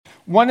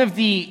One of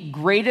the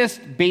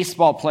greatest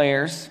baseball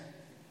players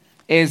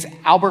is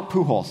Albert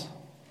Pujols.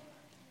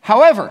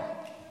 However,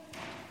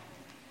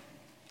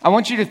 I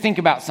want you to think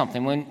about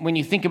something when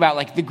you think about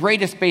like the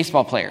greatest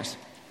baseball players.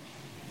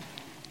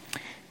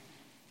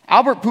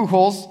 Albert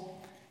Pujols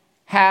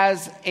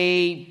has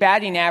a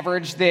batting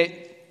average that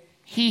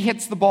he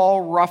hits the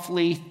ball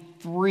roughly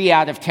 3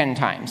 out of 10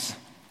 times.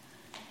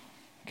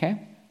 Okay?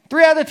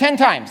 3 out of 10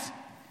 times.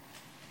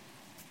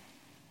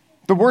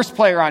 The worst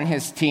player on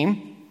his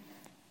team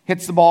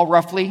hits the ball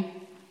roughly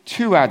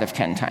 2 out of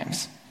 10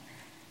 times.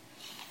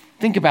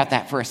 Think about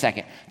that for a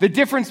second. The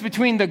difference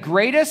between the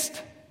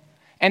greatest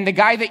and the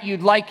guy that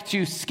you'd like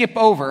to skip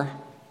over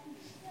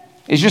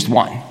is just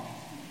 1.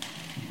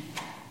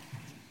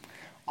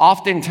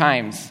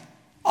 Oftentimes,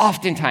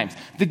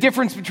 the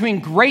difference between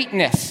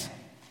greatness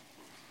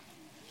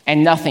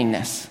and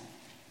nothingness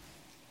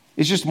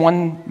is just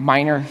one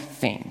minor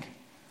thing.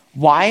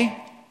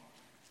 Why?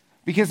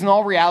 Because in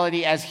all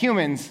reality, as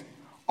humans,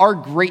 our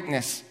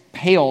greatness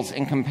pales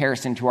in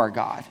comparison to our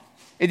God.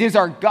 It is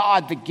our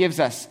God that gives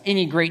us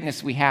any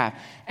greatness we have.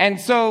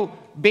 And so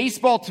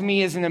baseball to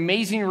me is an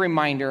amazing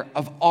reminder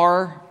of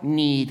our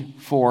need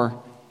for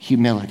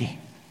humility.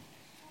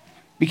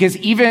 Because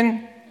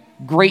even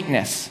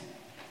greatness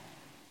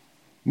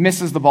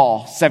misses the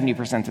ball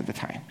 70% of the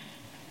time.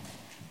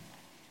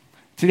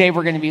 Today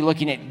we're going to be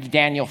looking at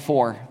Daniel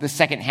 4, the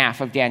second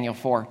half of Daniel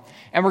 4.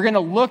 And we're going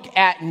to look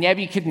at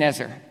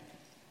Nebuchadnezzar.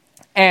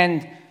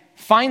 And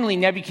finally,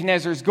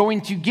 Nebuchadnezzar is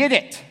going to get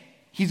it.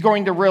 He's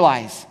going to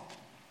realize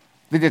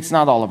that it's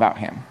not all about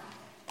him.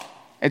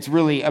 It's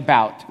really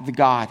about the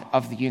God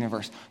of the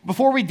universe.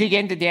 Before we dig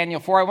into Daniel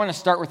 4, I want to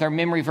start with our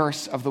memory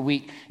verse of the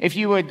week. If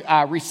you would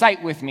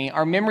recite with me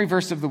our memory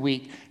verse of the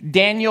week,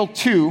 Daniel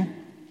 2,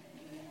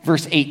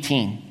 verse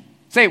 18.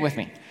 Say it with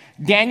me.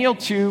 Daniel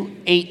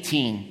 2,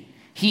 18.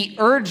 He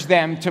urged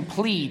them to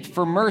plead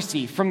for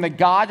mercy from the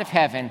God of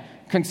heaven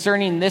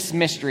concerning this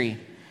mystery,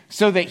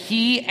 so that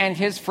he and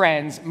his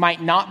friends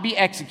might not be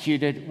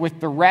executed with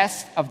the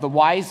rest of the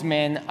wise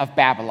men of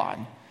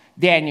Babylon.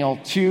 Daniel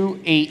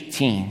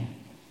 2:18.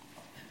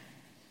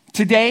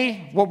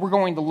 Today, what we're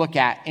going to look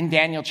at in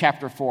Daniel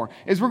chapter 4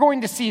 is we're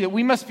going to see that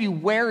we must be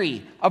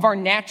wary of our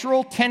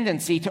natural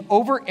tendency to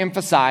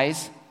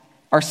overemphasize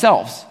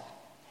ourselves.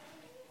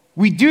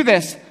 We do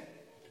this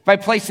by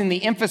placing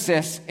the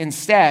emphasis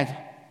instead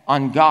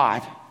on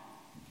God.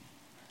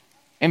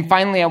 And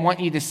finally, I want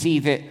you to see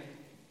that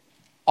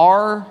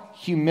our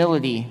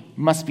humility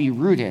must be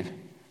rooted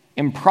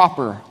in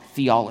proper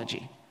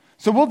theology.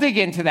 So we'll dig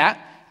into that,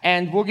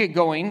 and we'll get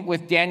going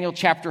with Daniel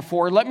chapter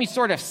 4. Let me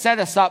sort of set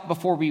us up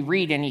before we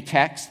read any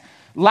text.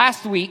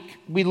 Last week,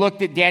 we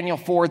looked at Daniel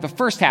 4, the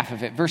first half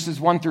of it, verses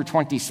 1 through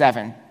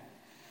 27.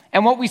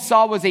 And what we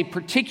saw was a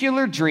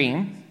particular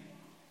dream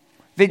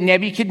that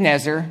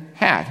Nebuchadnezzar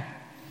had.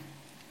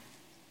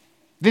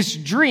 This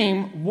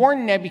dream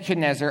warned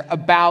Nebuchadnezzar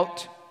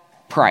about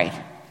pride.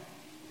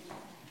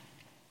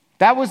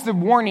 That was the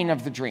warning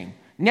of the dream.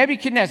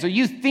 Nebuchadnezzar,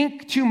 you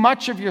think too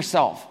much of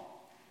yourself.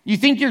 You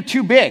think you're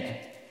too big.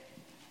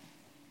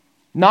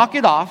 Knock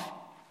it off.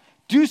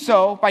 Do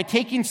so by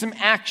taking some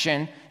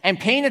action and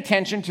paying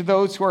attention to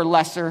those who are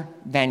lesser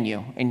than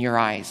you in your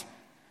eyes.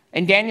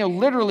 And Daniel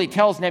literally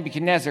tells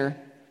Nebuchadnezzar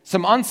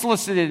some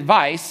unsolicited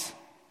advice.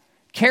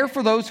 Care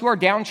for those who are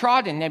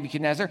downtrodden,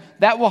 Nebuchadnezzar.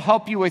 That will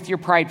help you with your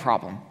pride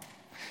problem.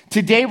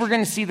 Today we're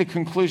going to see the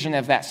conclusion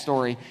of that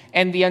story.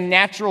 And the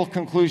unnatural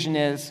conclusion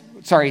is,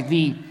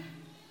 the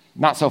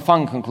not so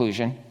fun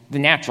conclusion, the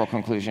natural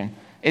conclusion,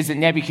 is that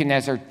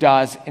Nebuchadnezzar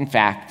does in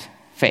fact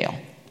fail.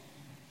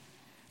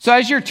 So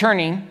as you're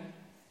turning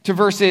to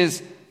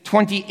verses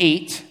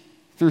 28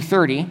 through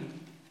 30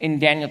 in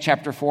Daniel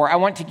chapter 4, I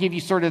want to give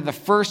you sort of the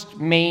first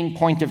main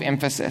point of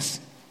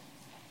emphasis.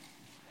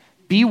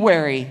 Be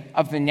wary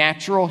of the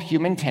natural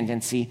human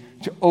tendency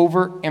to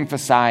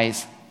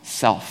overemphasize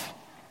self.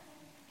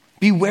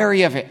 Be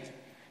wary of it.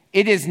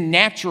 It is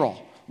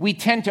natural. We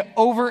tend to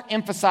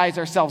overemphasize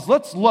ourselves.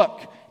 Let's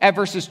look at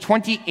verses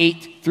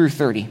 28 through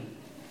 30.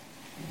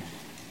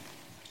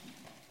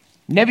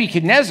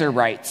 Nebuchadnezzar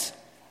writes,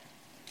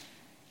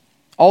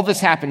 all this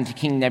happened to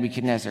King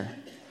Nebuchadnezzar.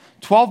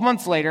 12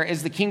 months later,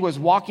 as the king was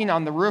walking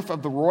on the roof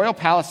of the royal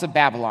palace of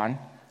Babylon,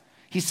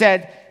 he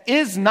said,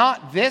 is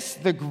not this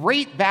the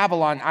great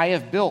Babylon I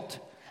have built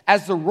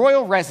as the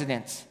royal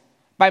residence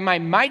by my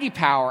mighty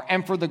power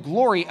and for the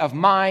glory of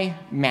my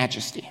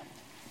majesty?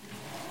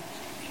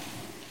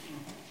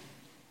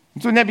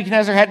 That's what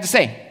Nebuchadnezzar had to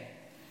say.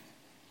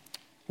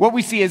 What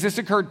we see is this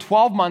occurred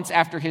 12 months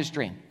after his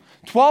dream.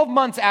 12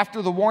 months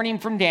after the warning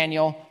from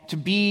Daniel to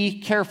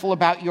be careful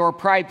about your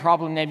pride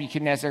problem,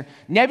 Nebuchadnezzar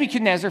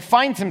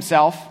finds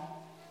himself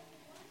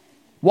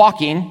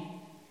walking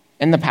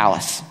in the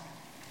palace.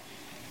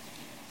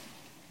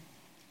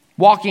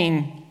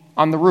 Walking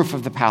on the roof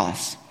of the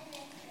palace.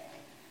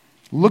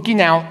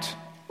 Looking out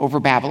over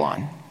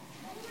Babylon.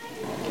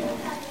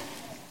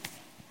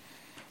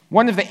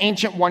 One of the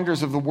ancient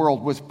wonders of the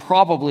world was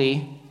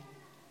probably,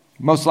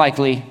 most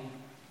likely,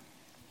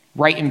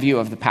 right in view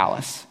of the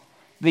palace.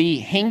 the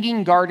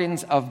Hanging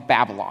Gardens of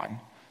Babylon,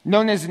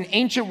 known as an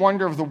ancient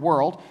wonder of the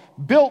world,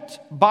 built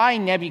by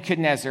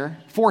Nebuchadnezzar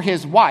for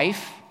his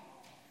wife.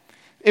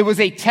 It was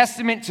a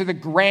testament to the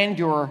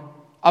grandeur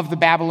of the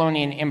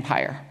Babylonian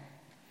Empire.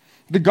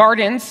 The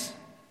gardens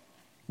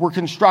were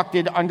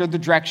constructed under the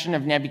direction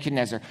of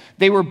Nebuchadnezzar.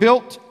 They were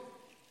built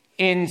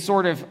in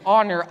sort of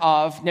honor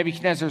of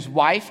Nebuchadnezzar's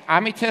wife,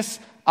 Amytis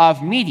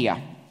of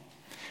Media.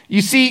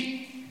 You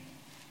see,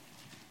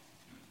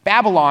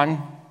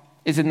 Babylon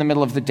is in the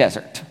middle of the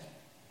desert.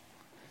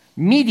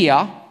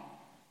 Media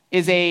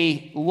is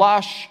a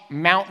lush,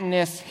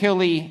 mountainous,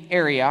 hilly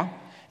area.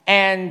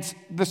 And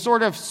the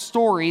sort of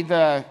story,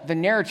 the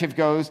narrative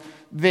goes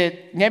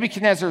that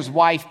Nebuchadnezzar's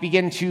wife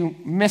began to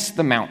miss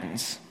the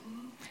mountains.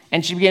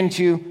 And she began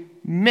to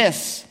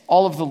miss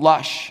all of the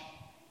lush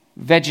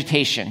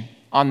vegetation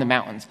on the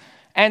mountains.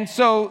 And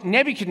so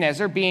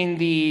Nebuchadnezzar, being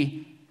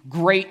the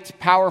great,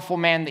 powerful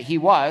man that he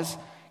was,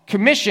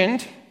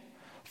 commissioned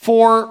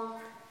for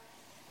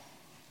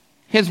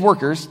his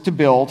workers to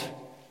build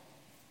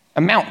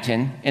a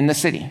mountain in the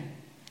city.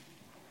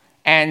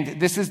 And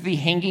this is the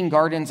Hanging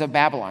Gardens of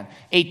Babylon,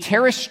 a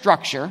terrace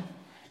structure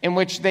in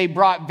which they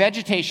brought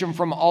vegetation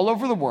from all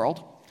over the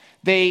world.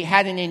 They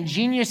had an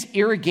ingenious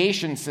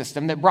irrigation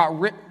system that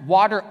brought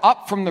water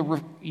up from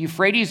the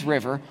Euphrates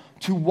River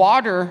to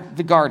water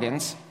the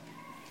gardens.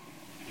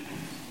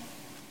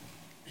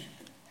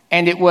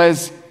 And it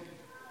was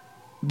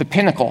the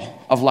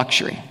pinnacle of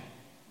luxury.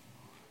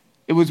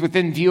 It was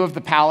within view of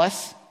the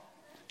palace.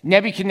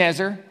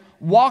 Nebuchadnezzar,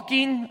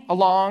 walking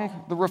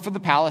along the roof of the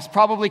palace,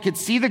 probably could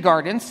see the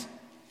gardens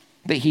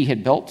that he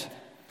had built,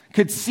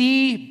 could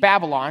see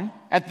Babylon,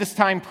 at this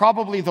time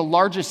probably the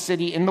largest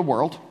city in the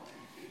world,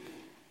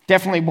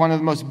 definitely one of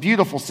the most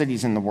beautiful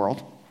cities in the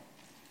world.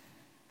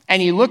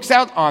 And he looks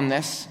out on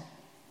this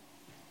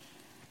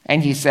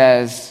and he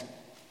says,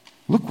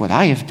 "Look what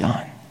I have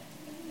done.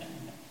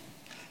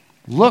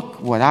 Look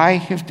what I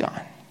have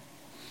done."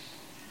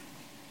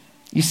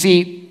 You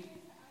see,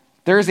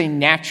 there is a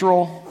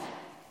natural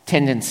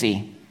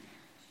tendency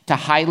to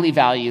highly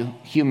value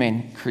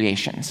human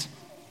creations.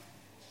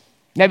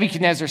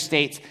 Nebuchadnezzar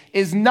states,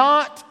 "Is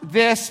not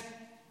this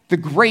the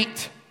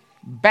great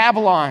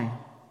Babylon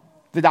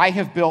that I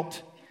have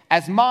built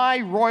as my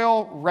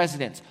royal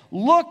residence?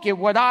 Look at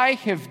what I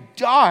have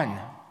done.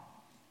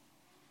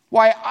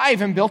 Why, I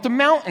even built a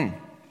mountain."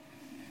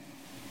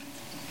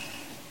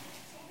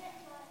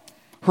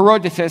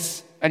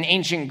 Herodotus, an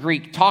ancient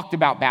Greek, talked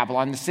about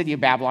Babylon, the city of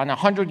Babylon,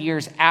 100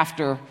 years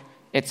after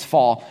its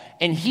fall.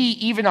 And he,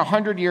 even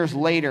 100 years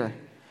later,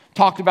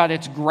 talked about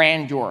its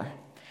grandeur.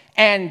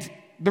 And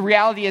the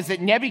reality is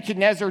that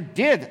Nebuchadnezzar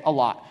did a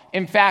lot.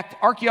 In fact,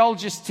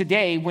 archaeologists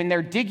today, when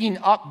they're digging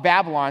up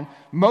Babylon,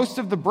 most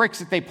of the bricks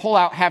that they pull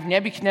out have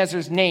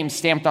Nebuchadnezzar's name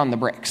stamped on the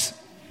bricks.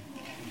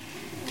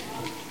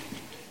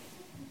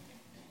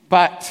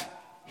 But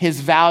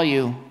his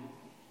value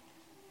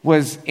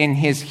was in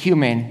his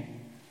human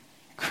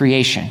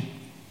creation.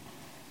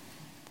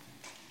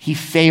 He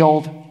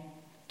failed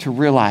to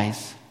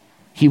realize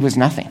he was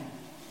nothing.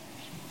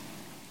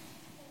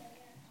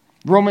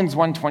 Romans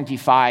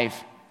 1:25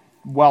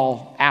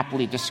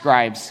 aptly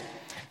describes,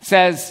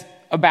 says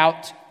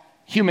about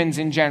humans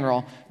in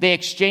general, they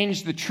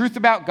exchanged the truth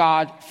about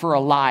God for a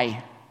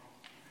lie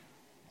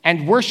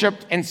and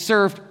worshiped and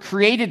served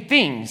created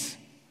things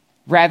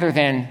rather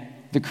than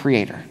the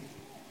Creator.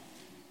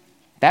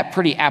 That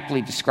pretty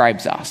aptly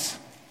describes us.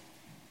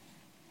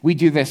 We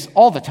do this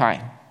all the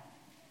time,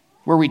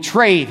 where we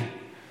trade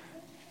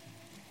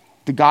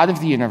the God of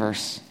the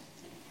universe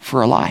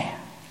for a lie.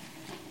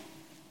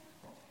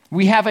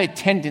 We have a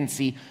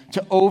tendency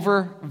to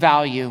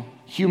overvalue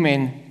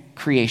human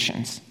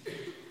creations.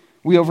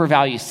 We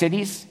overvalue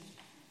cities.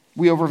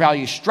 We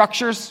overvalue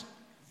structures.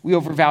 We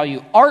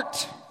overvalue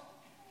art.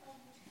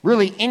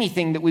 Really,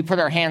 anything that we put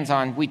our hands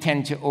on, we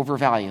tend to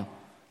overvalue.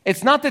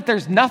 It's not that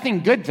there's nothing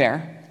good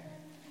there,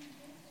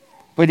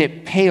 but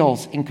it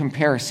pales in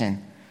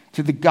comparison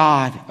to the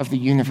God of the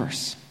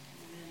universe.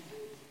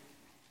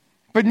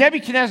 But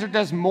Nebuchadnezzar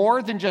does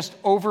more than just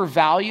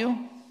overvalue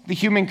the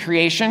human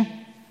creation.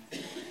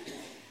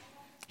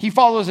 He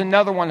follows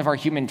another one of our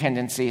human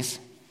tendencies.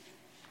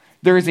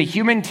 There is a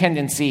human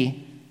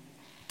tendency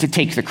to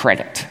take the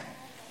credit.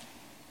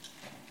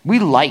 We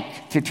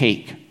like to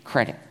take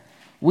credit.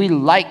 We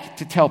like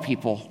to tell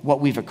people what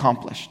we've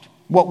accomplished,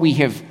 what we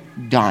have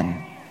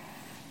done.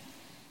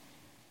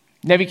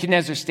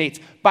 Nebuchadnezzar states,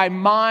 "By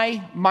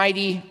my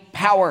mighty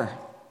power,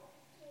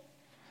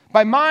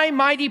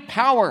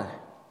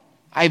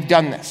 I've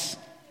done this."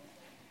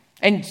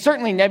 And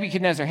certainly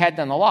Nebuchadnezzar had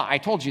done a lot. I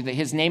told you that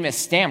his name is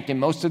stamped in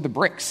most of the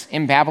bricks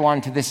in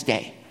Babylon to this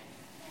day.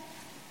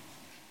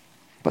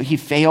 But he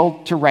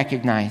failed to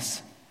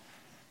recognize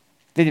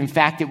that in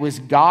fact it was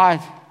God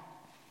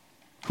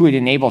who had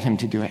enabled him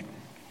to do it.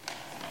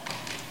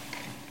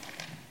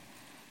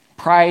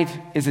 Pride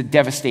is a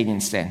devastating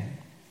sin.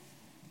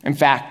 In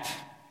fact,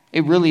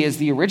 it really is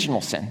the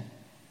original sin.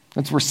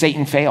 That's where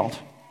Satan failed. He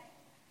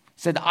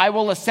said, "I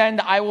will ascend,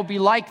 I will be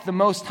like the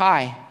Most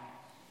High."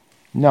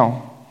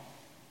 No.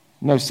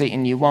 No,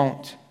 Satan, you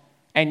won't.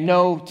 And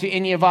no, to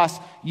any of us,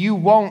 you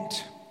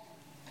won't.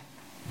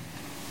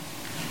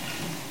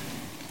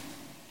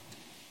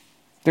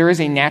 There is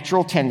a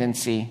natural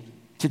tendency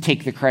to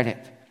take the credit,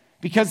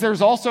 because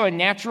there's also a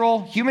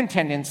natural human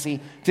tendency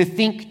to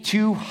think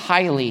too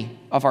highly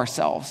of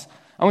ourselves.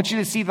 I want you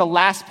to see the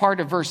last part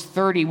of verse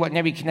 30, what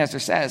Nebuchadnezzar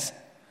says.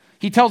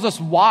 He tells us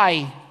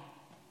why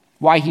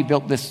he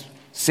built this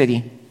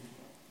city,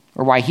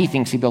 or why he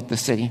thinks he built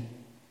this city.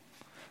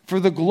 For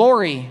the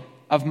glory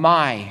of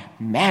my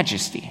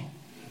majesty.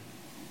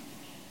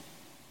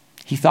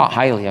 He thought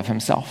highly of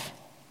himself.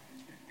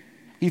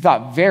 He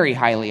thought very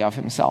highly of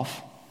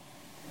himself.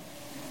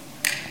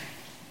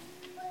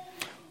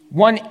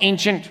 One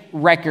ancient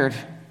record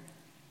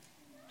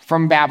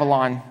from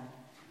Babylon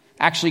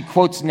actually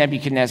quotes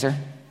Nebuchadnezzar.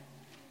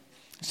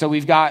 So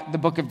we've got the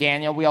book of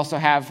Daniel. We also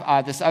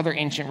have this other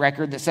ancient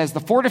record that says, the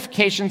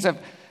fortifications of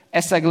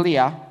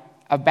Esagila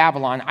of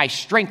Babylon I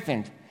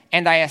strengthened,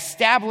 and I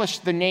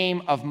established the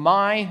name of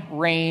my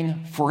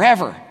reign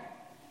forever.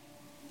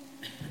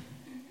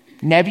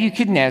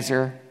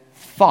 Nebuchadnezzar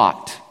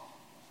thought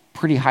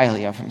pretty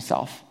highly of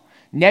himself.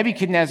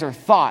 Nebuchadnezzar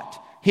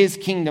thought his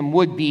kingdom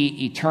would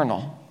be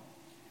eternal.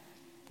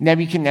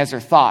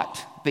 Nebuchadnezzar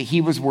thought that he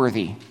was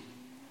worthy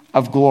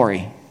of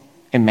glory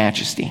and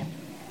majesty.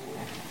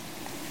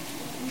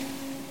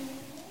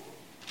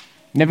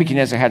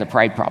 Nebuchadnezzar had a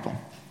pride problem.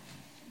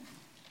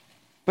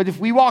 But if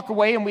we walk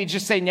away and we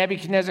just say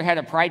Nebuchadnezzar had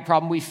a pride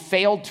problem, we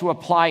failed to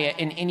apply it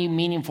in any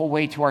meaningful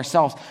way to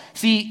ourselves.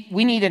 See,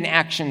 we need an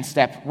action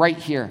step right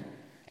here.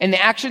 And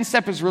the action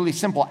step is really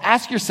simple.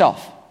 Ask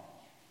yourself,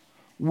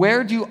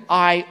 where do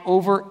I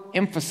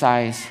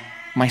overemphasize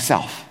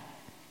myself?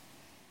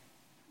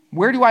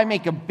 Where do I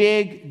make a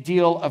big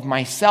deal of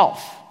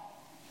myself?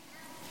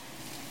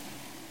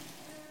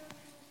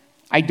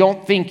 I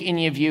don't think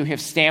any of you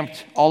have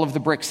stamped all of the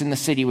bricks in the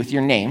city with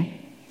your name.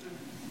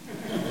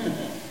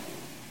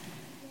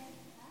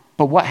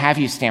 But what have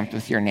you stamped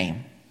with your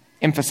name?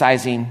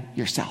 Emphasizing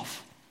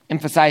yourself.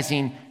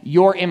 Emphasizing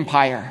your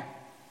empire.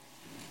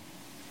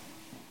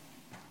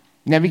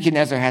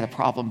 Nebuchadnezzar had a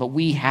problem, but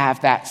we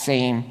have that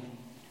same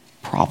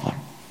problem.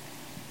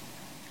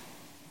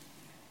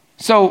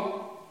 So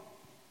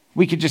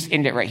we could just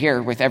end it right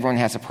here with everyone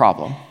has a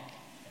problem.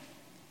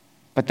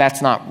 But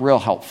that's not real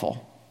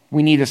helpful.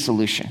 We need a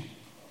solution.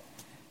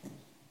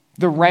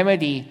 The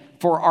remedy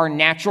for our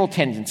natural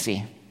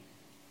tendency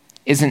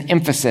is an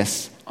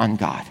emphasis on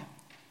God.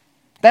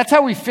 That's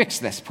how we fix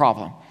this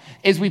problem,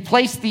 is we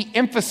place the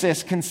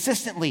emphasis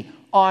consistently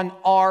on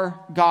our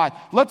God.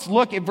 Let's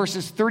look at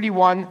verses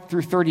 31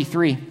 through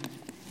 33.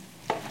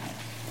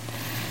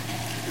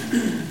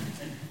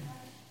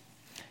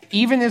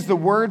 Even as the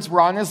words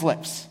were on his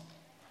lips,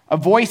 a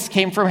voice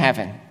came from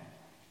heaven.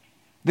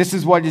 This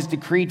is what is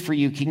decreed for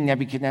you, King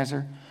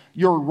Nebuchadnezzar.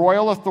 Your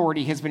royal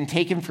authority has been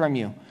taken from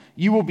you.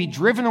 You will be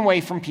driven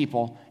away from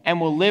people and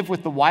will live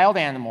with the wild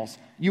animals.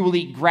 You will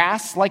eat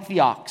grass like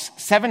the ox.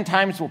 7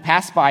 times will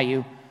pass by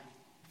you.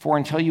 For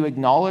until you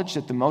acknowledge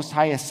that the Most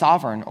High is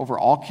sovereign over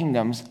all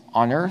kingdoms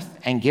on earth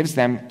and gives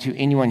them to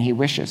anyone he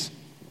wishes.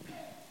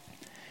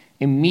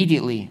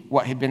 Immediately,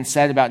 what had been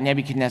said about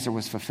Nebuchadnezzar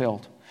was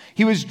fulfilled.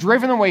 He was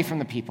driven away from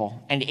the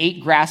people and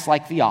ate grass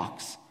like the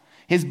ox.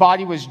 His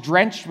body was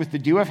drenched with the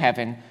dew of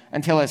heaven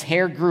until his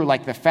hair grew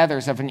like the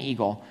feathers of an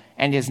eagle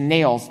and his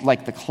nails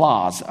like the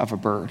claws of a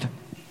bird.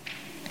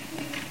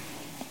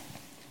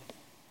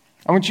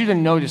 I want you to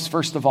notice,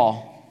 first of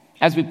all,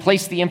 as we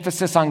place the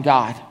emphasis on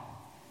God,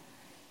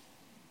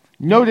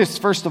 notice,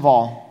 first of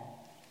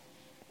all,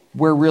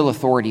 where real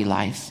authority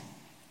lies.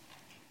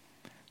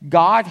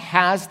 God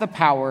has the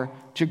power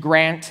to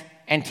grant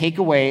and take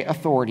away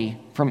authority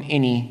from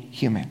any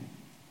human.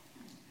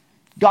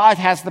 God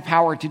has the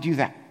power to do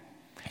that.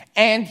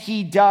 And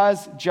he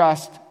does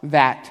just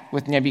that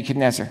with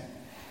Nebuchadnezzar.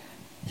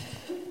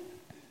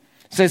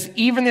 It says,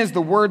 even as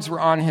the words were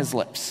on his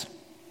lips.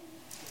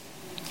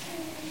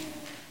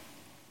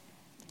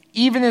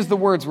 Even as the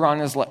words were on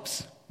his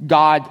lips,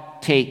 God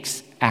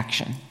takes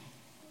action.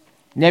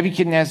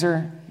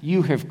 Nebuchadnezzar,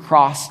 you have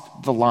crossed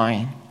the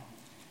line.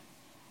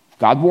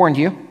 God warned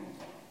you.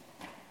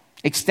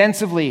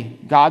 Extensively,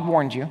 God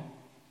warned you.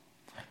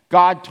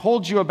 God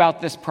told you about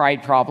this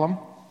pride problem.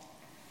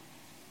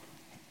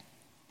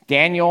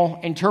 Daniel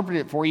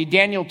interpreted it for you.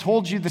 Daniel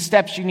told you the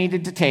steps you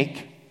needed to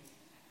take.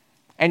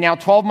 And now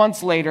 12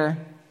 months later,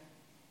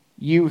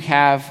 you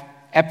have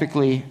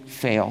epically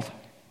failed.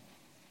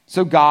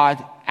 So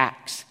God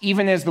acts,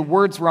 even as the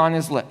words were on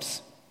his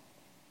lips.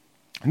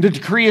 And the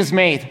decree is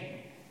made.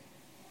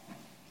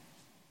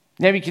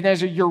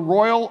 Nebuchadnezzar, your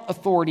royal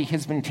authority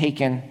has been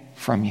taken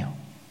from you.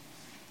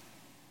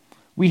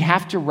 We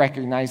have to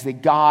recognize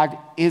that God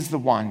is the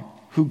one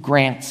who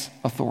grants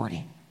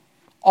authority.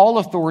 All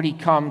authority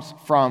comes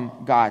from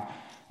God.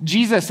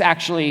 Jesus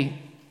actually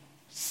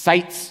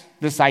cites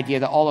this idea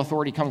that all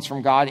authority comes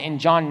from God in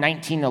John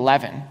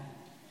 19:11.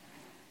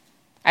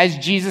 As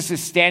Jesus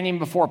is standing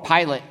before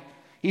Pilate,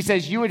 he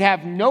says, you would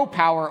have no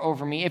power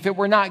over me if it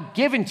were not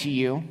given to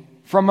you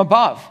from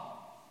above.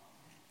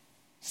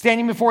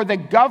 Standing before the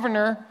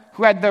governor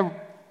who had the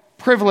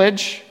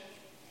privilege,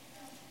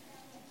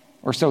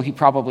 or so he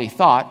probably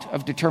thought,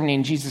 of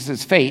determining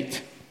Jesus'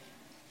 fate,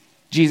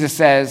 Jesus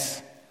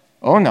says,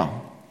 "Oh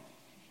no,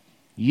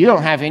 you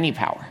don't have any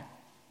power.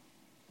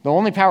 The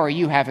only power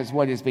you have is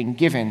what has been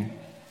given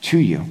to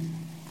you."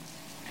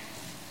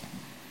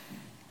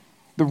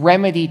 The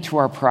remedy to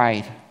our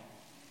pride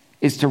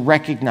is to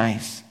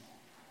recognize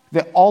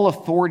that all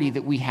authority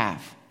that we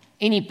have,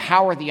 any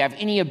power that you have,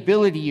 any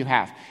ability you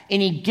have,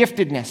 any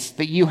giftedness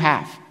that you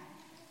have,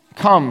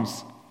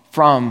 comes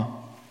from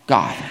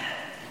God.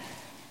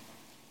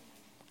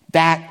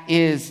 That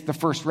is the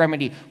first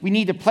remedy. We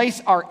need to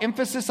place our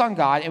emphasis on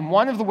God, and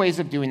one of the ways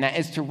of doing that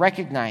is to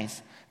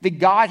recognize that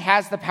God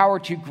has the power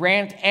to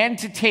grant and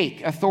to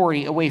take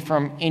authority away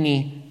from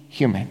any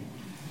human.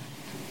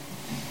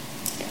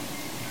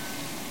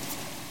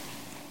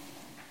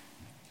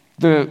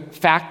 The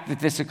fact that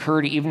this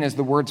occurred even as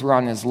the words were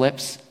on his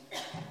lips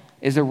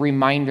is a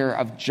reminder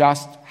of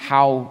just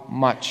how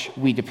much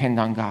we depend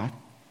on God.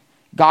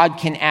 God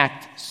can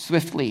act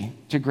swiftly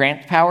to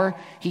grant power.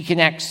 He can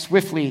act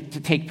swiftly to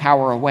take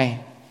power away.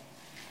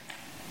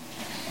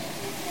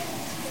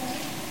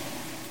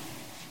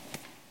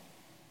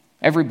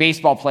 Every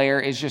baseball player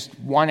is just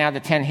 1 out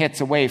of 10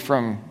 hits away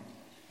from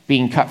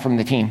being cut from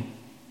the team.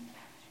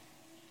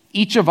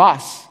 Each of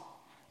us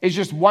is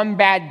just one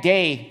bad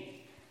day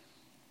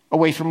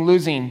away from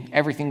losing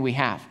everything we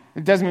have.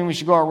 It doesn't mean we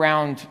should go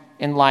around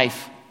in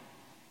life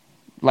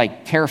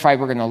like terrified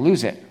we're going to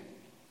lose it.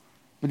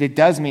 But it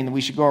does mean that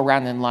we should go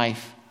around in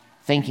life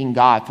thanking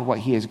God for what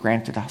he has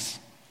granted us.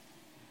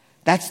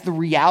 That's the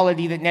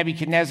reality that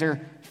Nebuchadnezzar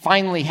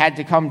finally had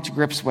to come to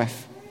grips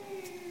with.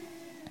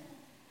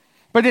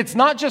 But it's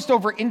not just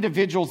over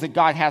individuals that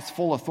God has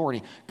full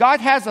authority. God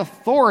has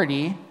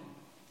authority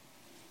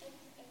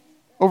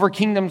over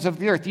kingdoms of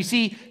the earth. You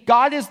see,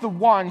 God is the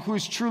one who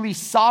is truly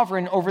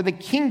sovereign over the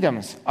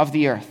kingdoms of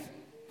the earth.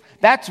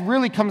 That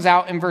really comes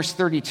out in verse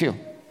 32.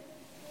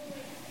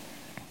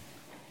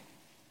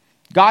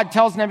 God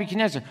tells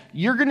Nebuchadnezzar,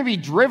 you're going to be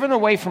driven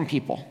away from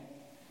people.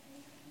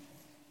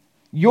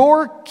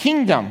 Your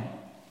kingdom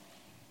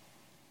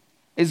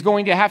is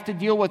going to have to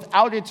deal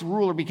without its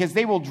ruler because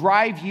they will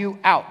drive you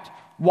out.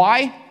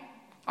 Why?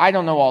 I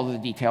don't know all of the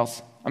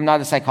details. I'm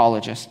not a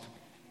psychologist.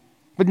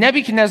 But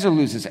Nebuchadnezzar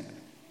loses it.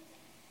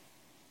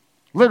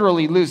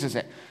 Literally loses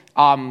it.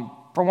 From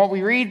what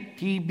we read,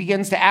 he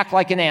begins to act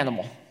like an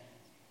animal.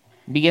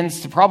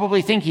 Begins to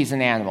probably think he's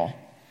an animal.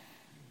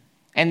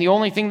 And the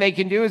only thing they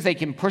can do is they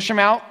can push him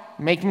out,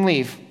 make him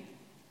leave.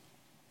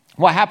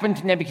 What happened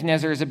to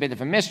Nebuchadnezzar is a bit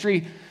of a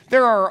mystery.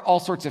 There are all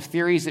sorts of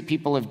theories that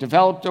people have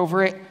developed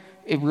over it.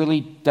 It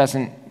really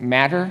doesn't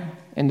matter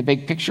in the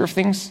big picture of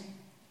things.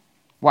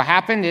 What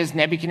happened is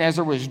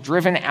Nebuchadnezzar was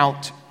driven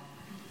out.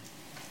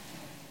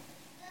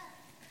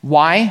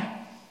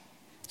 Why?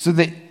 So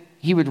that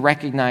he would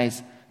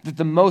recognize that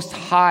the Most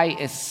High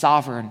is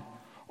sovereign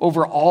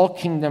over all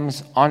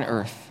kingdoms on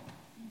earth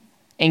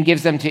and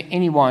gives them to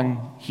anyone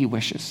he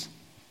wishes.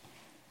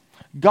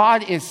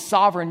 God is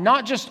sovereign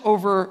not just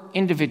over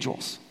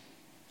individuals,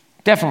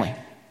 definitely,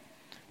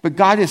 but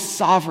God is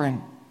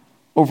sovereign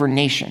over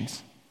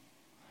nations.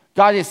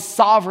 God is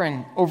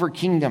sovereign over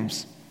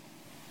kingdoms.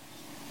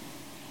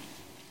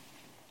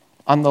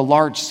 On the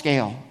large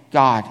scale,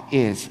 God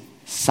is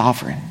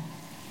sovereign.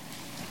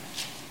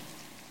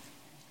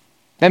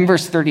 Then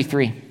verse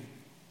 33.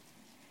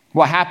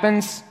 What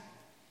happens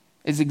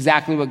is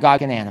exactly what God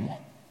can animal.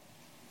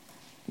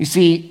 You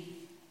see,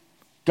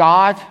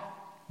 God,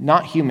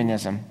 not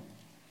humanism,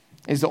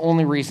 is the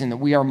only reason that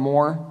we are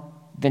more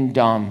than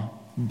dumb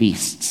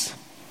beasts.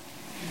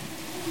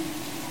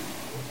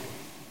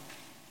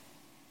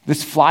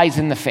 This flies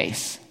in the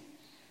face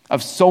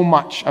of so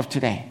much of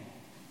today.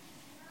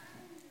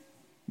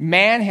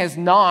 Man has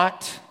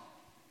not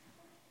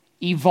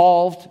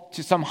evolved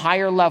to some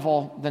higher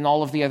level than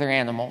all of the other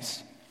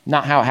animals.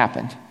 Not how it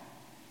happened.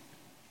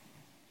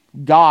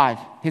 God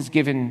has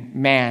given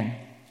man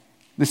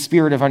the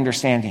spirit of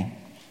understanding.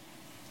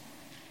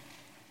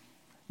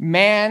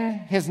 Man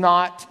has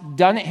not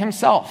done it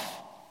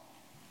himself.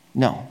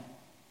 No,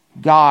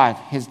 God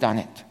has done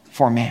it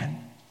for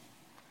man.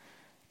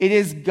 It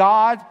is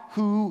God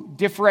who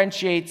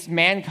differentiates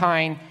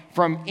mankind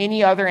from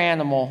any other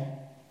animal.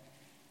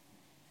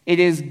 It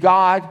is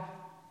God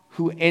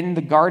who in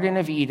the Garden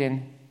of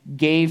Eden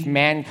gave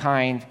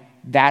mankind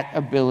that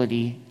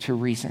ability to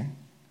reason.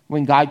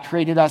 When God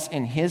created us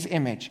in his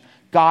image,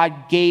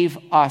 God gave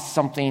us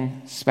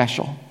something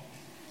special.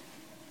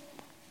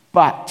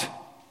 But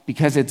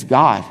because it's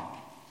God,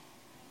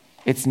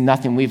 it's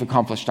nothing we've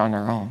accomplished on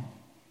our own.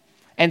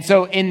 And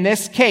so in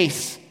this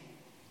case,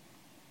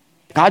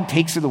 God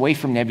takes it away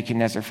from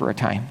Nebuchadnezzar for a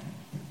time.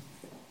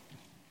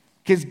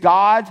 Because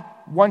God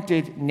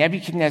wanted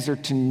Nebuchadnezzar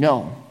to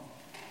know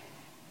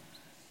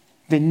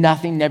that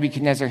nothing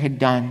Nebuchadnezzar had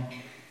done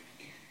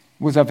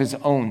was of his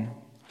own.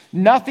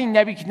 Nothing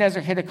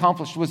Nebuchadnezzar had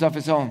accomplished was of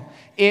his own.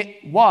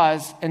 It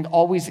was and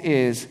always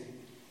is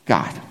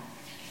God.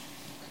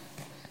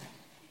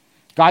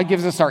 God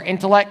gives us our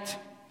intellect.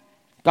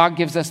 God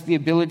gives us the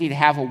ability to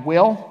have a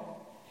will.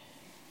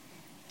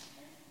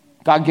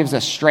 God gives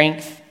us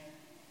strength,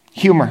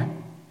 humor,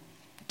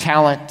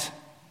 talent.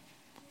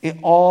 It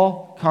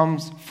all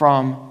comes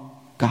from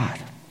God.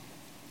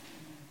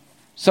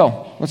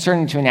 So let's turn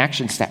into an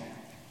action step.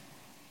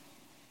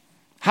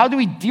 How do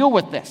we deal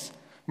with this?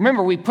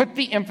 Remember, we put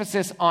the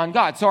emphasis on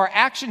God. So our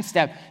action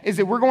step is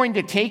that we're going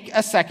to take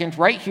a second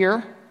right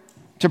here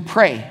to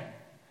pray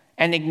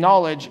and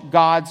acknowledge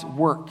God's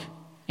work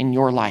in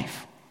your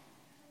life.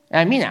 And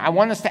I mean it. I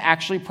want us to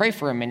actually pray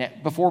for a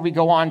minute before we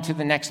go on to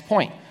the next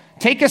point.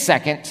 Take a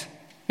second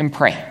and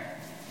pray.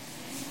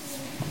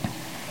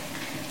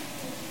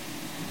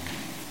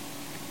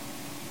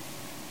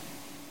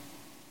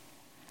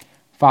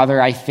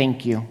 Father, I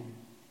thank you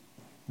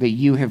that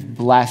you have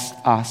blessed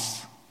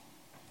us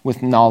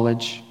with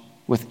knowledge,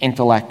 with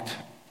intellect.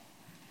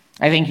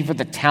 I thank you for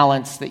the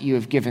talents that you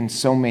have given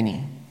so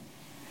many.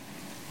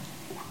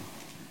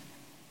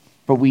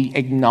 But we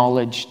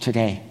acknowledge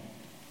today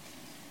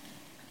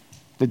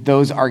that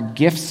those are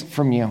gifts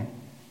from you.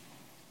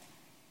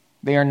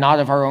 They are not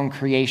of our own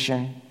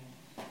creation.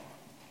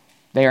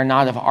 They are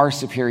not of our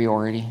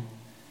superiority,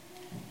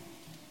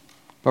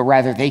 but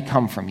rather they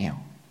come from you.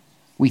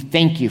 We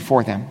thank you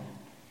for them.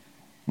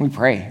 We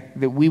pray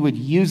that we would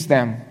use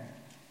them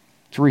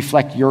to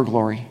reflect your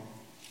glory.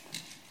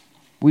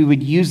 We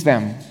would use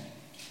them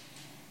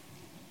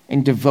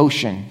in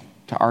devotion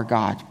to our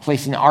God,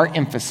 placing our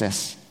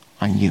emphasis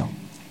on you.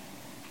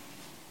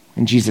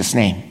 In Jesus'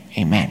 name,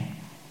 amen.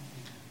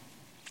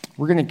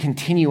 We're going to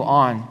continue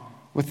on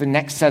with the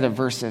next set of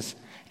verses.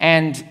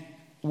 And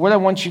what I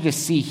want you to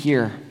see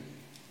here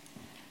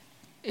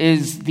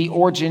is the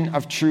origin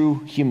of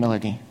true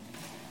humility.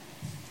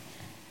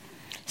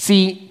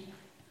 See,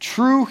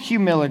 true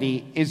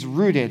humility is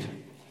rooted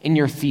in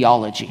your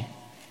theology.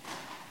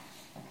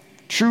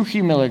 True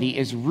humility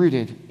is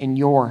rooted in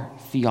your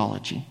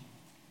theology.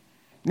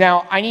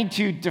 Now, I need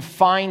to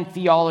define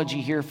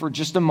theology here for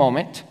just a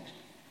moment,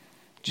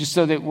 just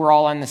so that we're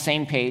all on the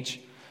same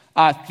page.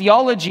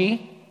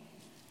 Theology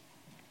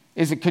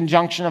is a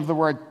conjunction of the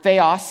word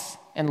theos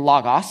and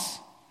logos.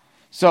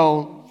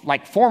 So,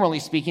 like formally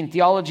speaking,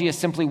 theology is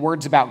simply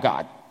words about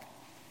God.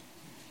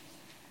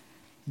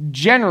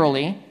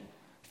 Generally,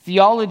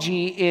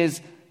 theology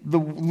is the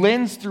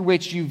lens through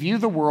which you view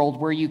the world,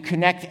 where you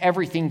connect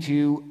everything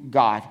to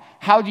God.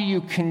 How do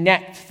you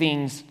connect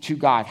things to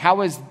God?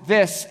 How is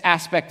this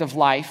aspect of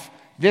life,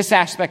 this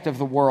aspect of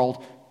the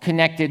world,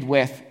 connected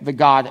with the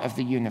God of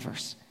the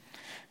universe?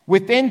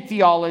 Within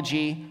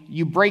theology,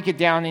 you break it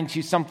down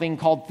into something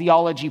called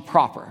theology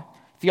proper.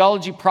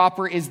 Theology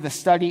proper is the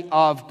study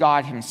of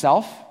God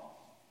himself.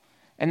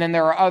 And then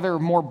there are other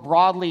more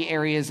broadly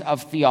areas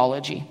of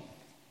theology.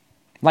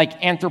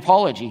 Like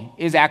anthropology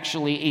is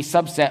actually a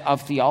subset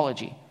of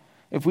theology.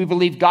 If we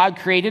believe God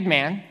created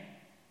man,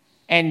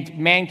 and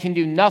man can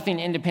do nothing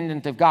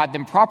independent of God,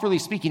 then properly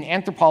speaking,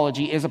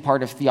 anthropology is a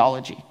part of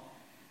theology.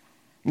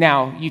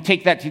 Now, you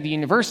take that to the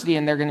university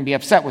and they're going to be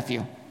upset with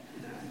you.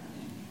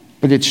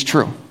 But it's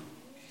true.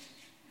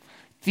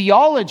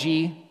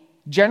 Theology,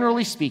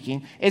 generally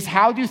speaking, is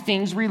how do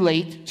things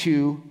relate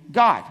to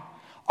God.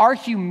 Our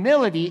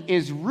humility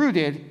is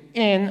rooted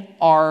in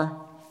our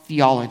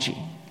theology.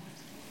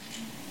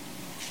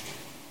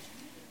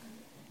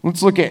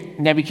 Let's look at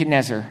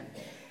Nebuchadnezzar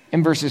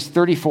in verses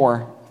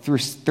 34 through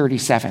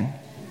 37.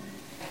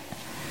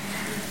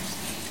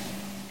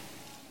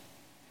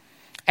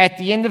 At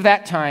the end of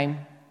that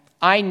time,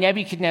 I,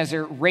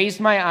 Nebuchadnezzar, raised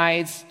my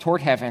eyes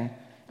toward heaven,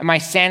 and my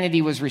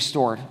sanity was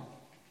restored.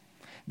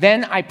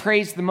 Then I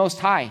praised the Most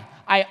High.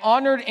 I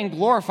honored and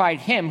glorified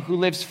him who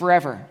lives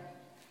forever.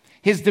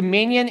 His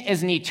dominion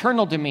is an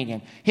eternal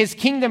dominion. His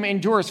kingdom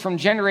endures from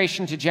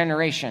generation to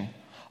generation.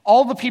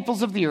 All the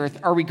peoples of the earth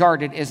are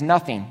regarded as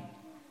nothing.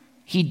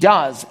 He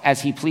does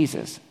as he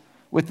pleases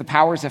with the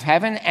powers of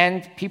heaven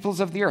and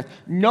peoples of the earth.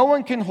 No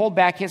one can hold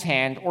back his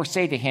hand or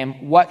say to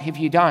him, "What have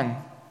you done?"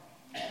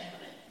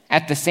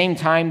 At the same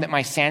time that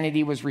my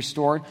sanity was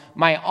restored,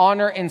 my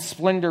honor and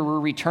splendor were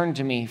returned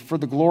to me for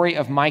the glory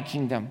of my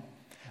kingdom.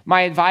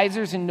 My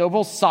advisors and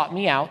nobles sought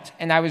me out,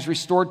 and I was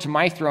restored to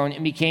my throne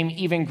and became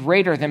even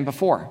greater than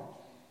before.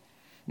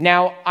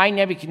 Now I,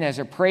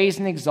 Nebuchadnezzar, praise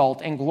and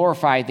exalt and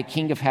glorify the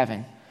King of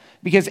heaven,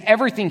 because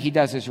everything he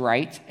does is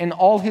right, and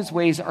all his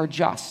ways are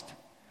just.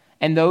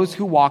 And those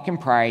who walk in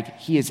pride,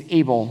 he is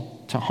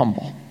able to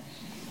humble.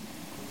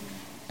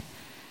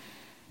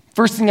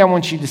 First thing I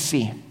want you to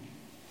see.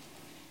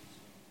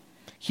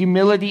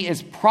 Humility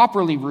is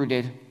properly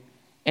rooted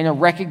in a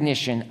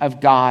recognition of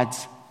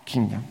God's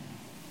kingdom.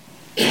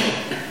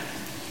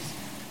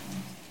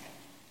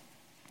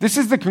 This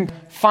is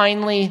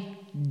finally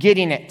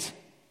getting it.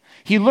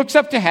 He looks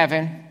up to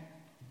heaven.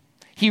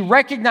 He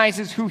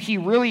recognizes who he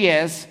really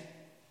is.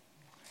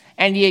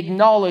 And he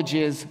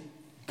acknowledges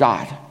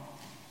God.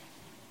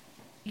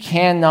 He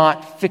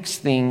cannot fix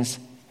things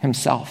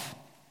himself.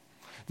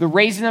 The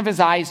raising of his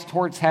eyes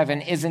towards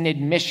heaven is an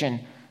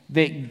admission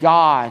that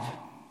God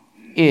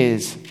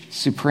is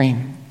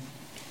supreme.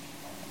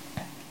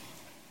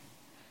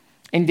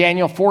 In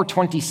Daniel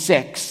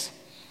 4:26,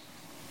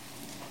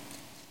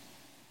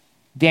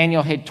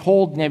 Daniel had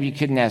told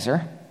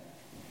Nebuchadnezzar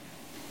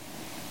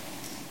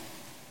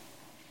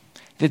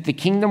that the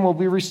kingdom will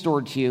be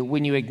restored to you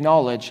when you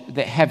acknowledge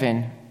that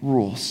heaven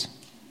rules.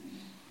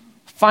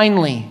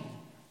 Finally,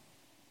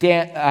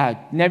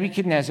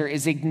 Nebuchadnezzar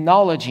is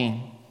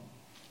acknowledging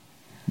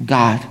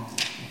God.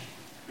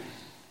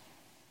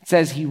 It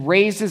says he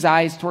raised his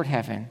eyes toward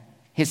heaven.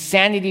 His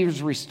sanity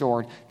was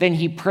restored. Then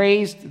he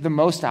praised the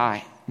Most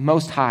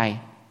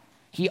High.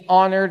 He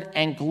honored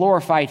and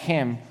glorified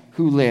him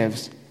who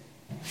lives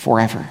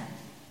forever.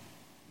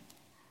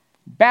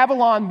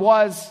 Babylon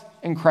was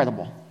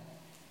incredible.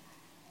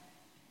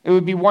 It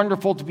would be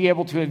wonderful to be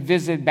able to have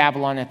visited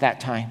Babylon at that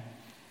time.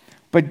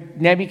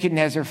 But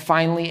Nebuchadnezzar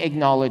finally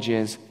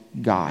acknowledges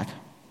God.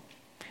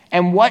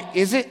 And what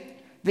is it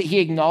that he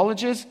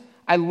acknowledges?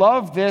 I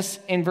love this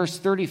in verse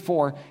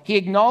 34. He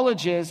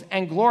acknowledges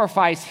and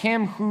glorifies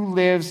him who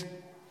lives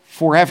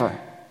forever.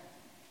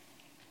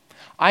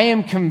 I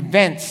am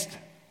convinced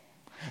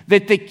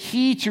that the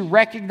key to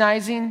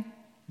recognizing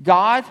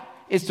God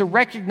is to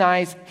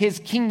recognize his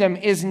kingdom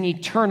is an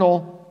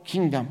eternal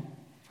kingdom.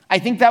 I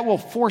think that will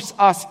force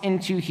us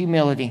into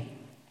humility.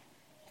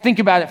 Think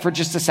about it for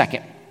just a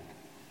second.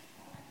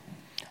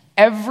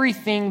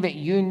 Everything that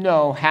you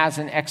know has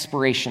an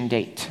expiration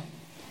date.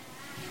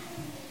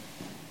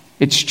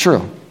 It's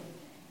true.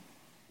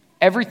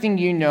 Everything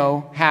you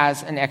know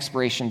has an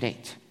expiration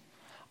date.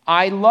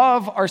 I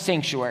love our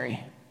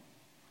sanctuary.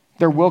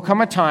 There will come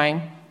a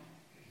time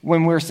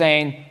when we're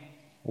saying,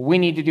 we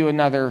need to do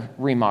another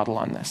remodel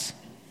on this.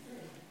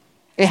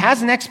 It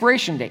has an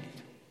expiration date.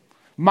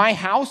 My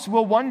house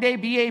will one day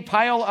be a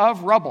pile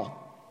of rubble.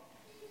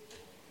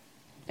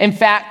 In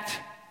fact,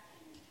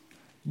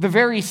 the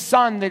very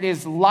sun that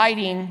is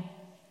lighting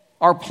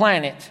our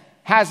planet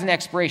has an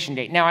expiration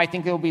date. Now, I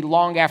think it will be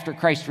long after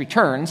Christ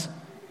returns,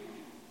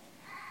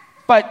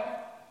 but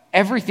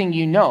everything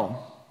you know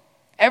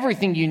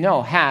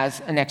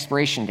has an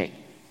expiration date.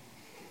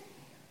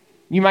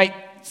 You might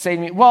say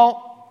to me,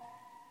 well,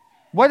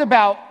 what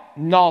about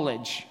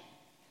knowledge?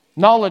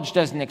 Knowledge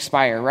doesn't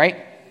expire,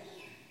 right?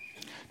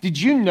 Did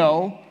you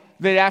know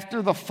that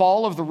after the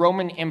fall of the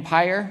Roman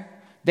Empire,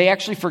 they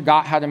actually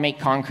forgot how to make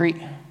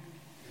concrete?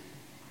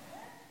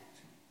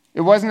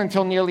 It wasn't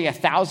until nearly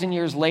 1,000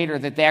 years later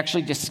that they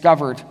actually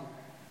discovered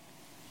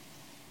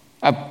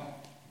a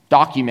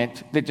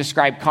document that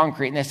described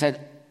concrete, and they said,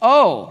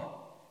 oh,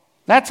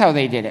 that's how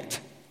they did it.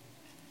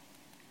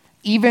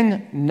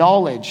 Even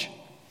knowledge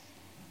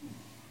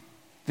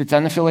that's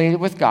unaffiliated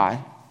with God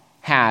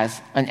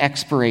has an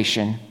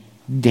expiration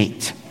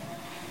date.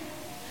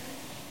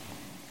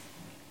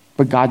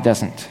 But God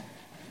doesn't.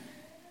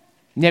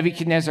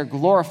 Nebuchadnezzar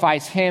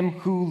glorifies him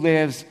who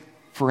lives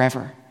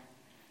forever.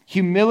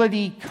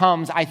 Humility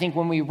comes, I think,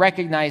 when we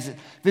recognize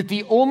that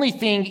the only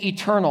thing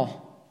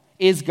eternal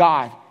is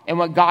God and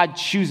what God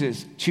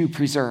chooses to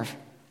preserve.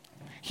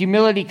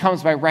 Humility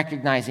comes by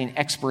recognizing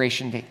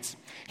expiration dates.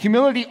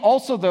 Humility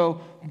also,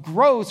 though,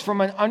 grows from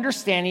an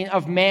understanding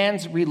of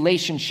man's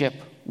relationship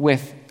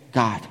with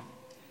God.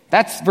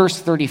 That's verse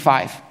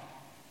 35.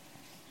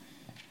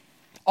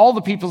 All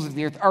the peoples of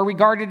the earth are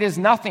regarded as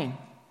nothing.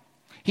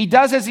 He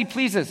does as he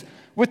pleases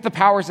with the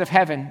powers of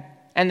heaven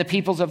and the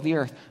peoples of the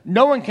earth.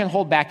 No one can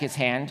hold back his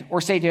hand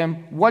or say to him,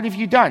 what have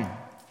you done?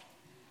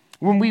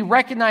 When we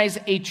recognize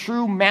a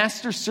true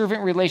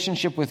master-servant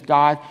relationship with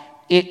God,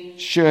 it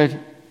should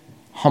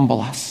humble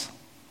us.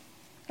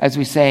 As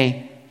we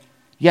say,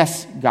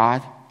 yes,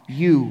 God,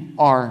 you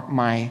are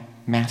my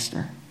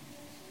master.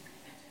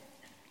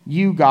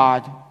 You,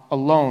 God,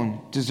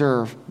 alone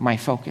deserve my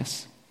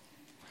focus.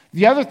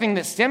 The other thing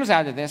that stems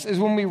out of this is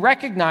when we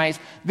recognize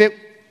that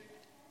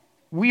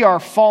we are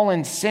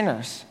fallen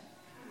sinners,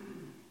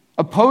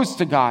 opposed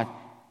to God,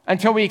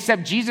 until we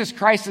accept Jesus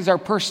Christ as our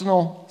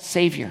personal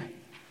Savior.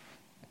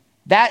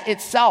 That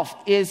itself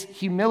is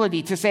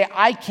humility, to say,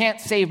 I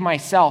can't save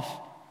myself.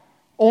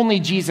 Only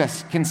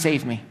Jesus can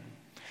save me.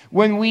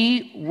 When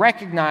we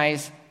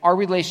recognize our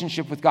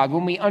relationship with God,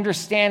 when we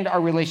understand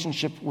our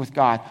relationship with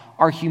God,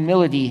 our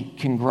humility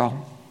can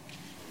grow.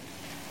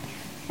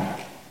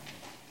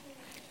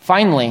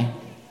 Finally,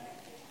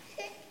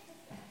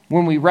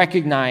 when we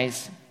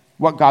recognize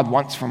what God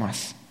wants from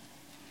us.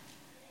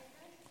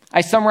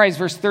 I summarize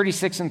verse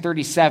 36 and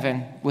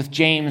 37 with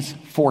James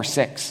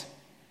 4:6.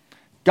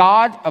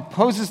 God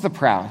opposes the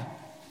proud,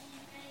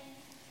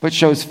 but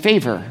shows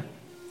favor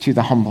to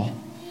the humble.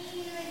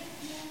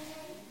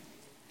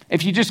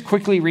 If you just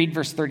quickly read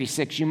verse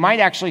 36, you might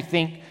actually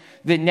think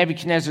that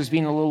Nebuchadnezzar is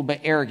being a little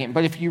bit arrogant,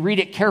 but if you read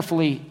it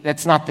carefully,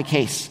 that's not the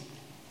case.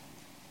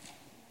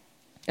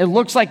 It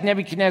looks like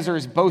Nebuchadnezzar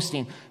is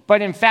boasting,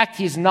 but in fact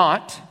he's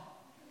not,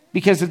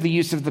 because of the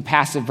use of the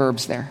passive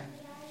verbs there.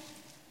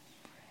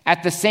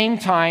 At the same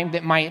time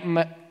that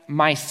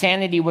my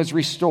sanity was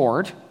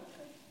restored,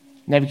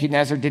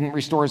 Nebuchadnezzar didn't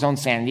restore his own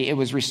sanity, it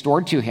was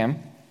restored to him.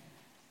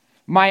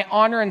 My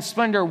honor and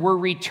splendor were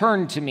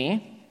returned to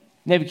me.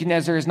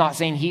 Nebuchadnezzar is not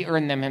saying he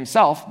earned them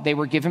himself, they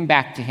were given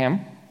back to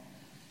him.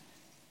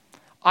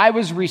 I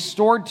was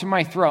restored to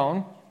my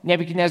throne.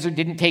 Nebuchadnezzar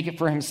didn't take it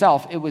for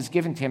himself. It was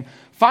given to him.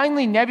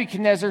 Finally,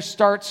 Nebuchadnezzar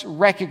starts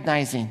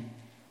recognizing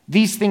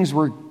these things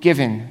were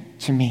given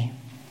to me.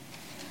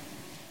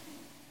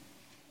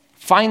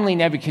 Finally,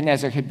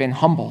 Nebuchadnezzar had been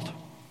humbled.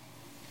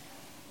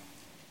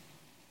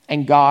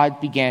 And God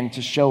began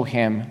to show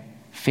him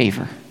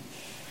favor.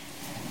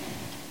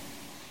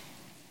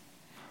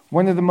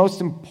 One of the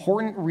most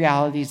important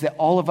realities that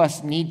all of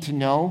us need to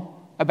know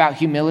about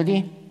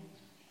humility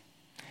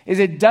is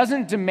it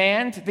doesn't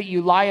demand that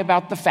you lie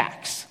about the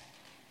facts.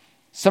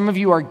 Some of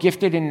you are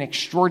gifted in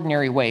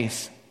extraordinary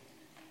ways.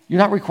 You're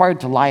not required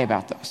to lie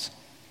about those.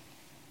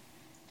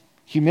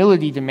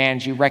 Humility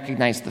demands you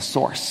recognize the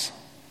source,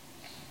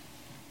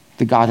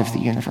 the God of the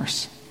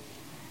universe.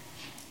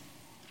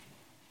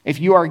 If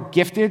you are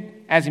gifted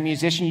as a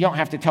musician, you don't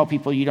have to tell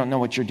people you don't know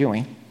what you're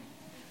doing.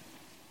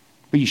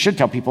 But you should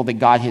tell people that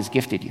God has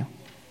gifted you.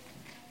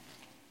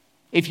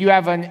 If you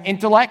have an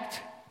intellect,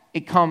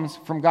 it comes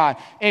from God.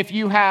 If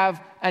you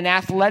have an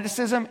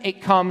athleticism,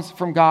 it comes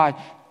from God.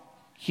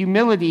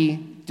 Humility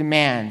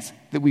demands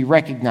that we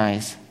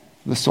recognize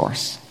the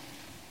source.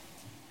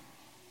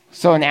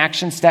 So an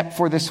action step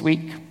for this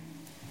week.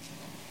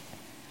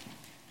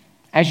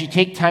 As you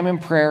take time in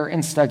prayer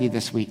and study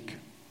this week,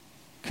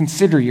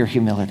 consider your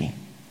humility.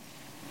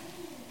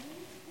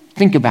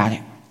 Think about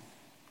it.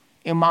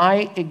 Am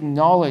I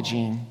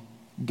acknowledging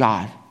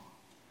God?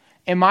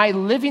 Am I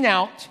living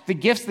out the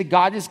gifts that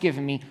God has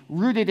given me,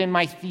 rooted in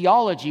my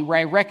theology where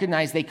I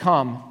recognize they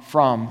come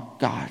from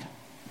God?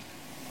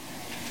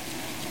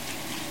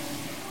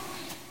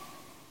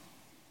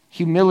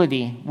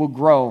 Humility will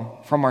grow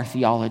from our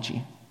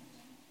theology.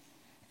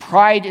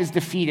 Pride is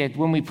defeated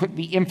when we put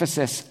the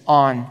emphasis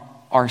on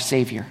our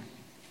Savior,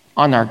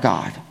 on our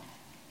God.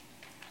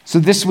 So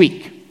this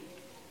week,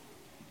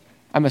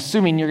 I'm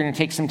assuming you're going to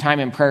take some time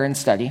in prayer and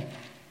study.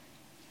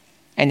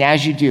 And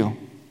as you do,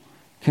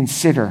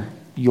 consider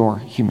your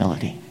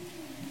humility.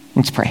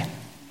 Let's pray.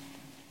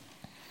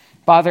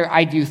 Father,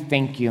 I do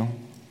thank you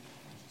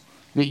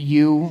that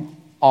you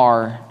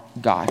are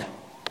God.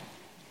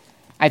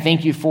 I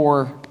thank you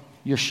for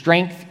your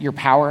strength, your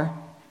power,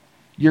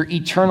 your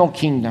eternal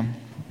kingdom.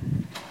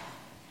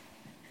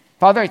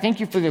 Father, I thank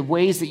you for the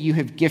ways that you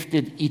have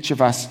gifted each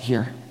of us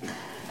here.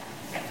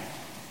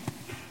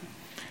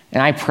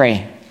 And I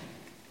pray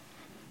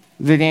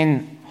that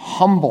in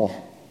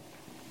humble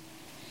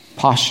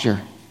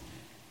posture,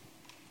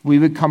 we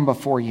would come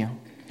before you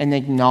and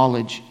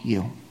acknowledge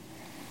you.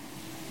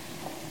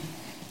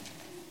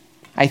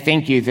 I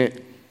thank you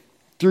that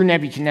through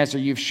Nebuchadnezzar,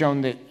 you've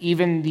shown that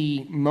even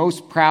the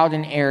most proud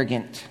and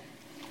arrogant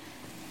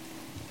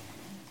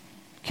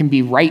can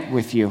be right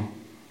with you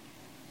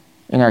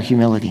in our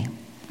humility.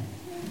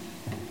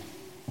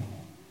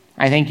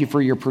 I thank you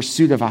for your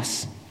pursuit of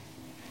us.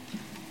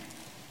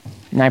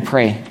 And I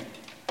pray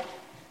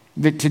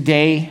that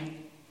today,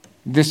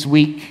 this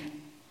week,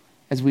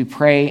 as we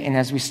pray and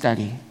as we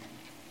study,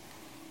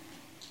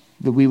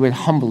 that we would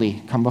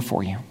humbly come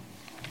before you.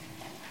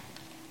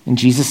 In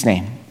Jesus'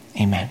 name,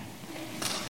 amen.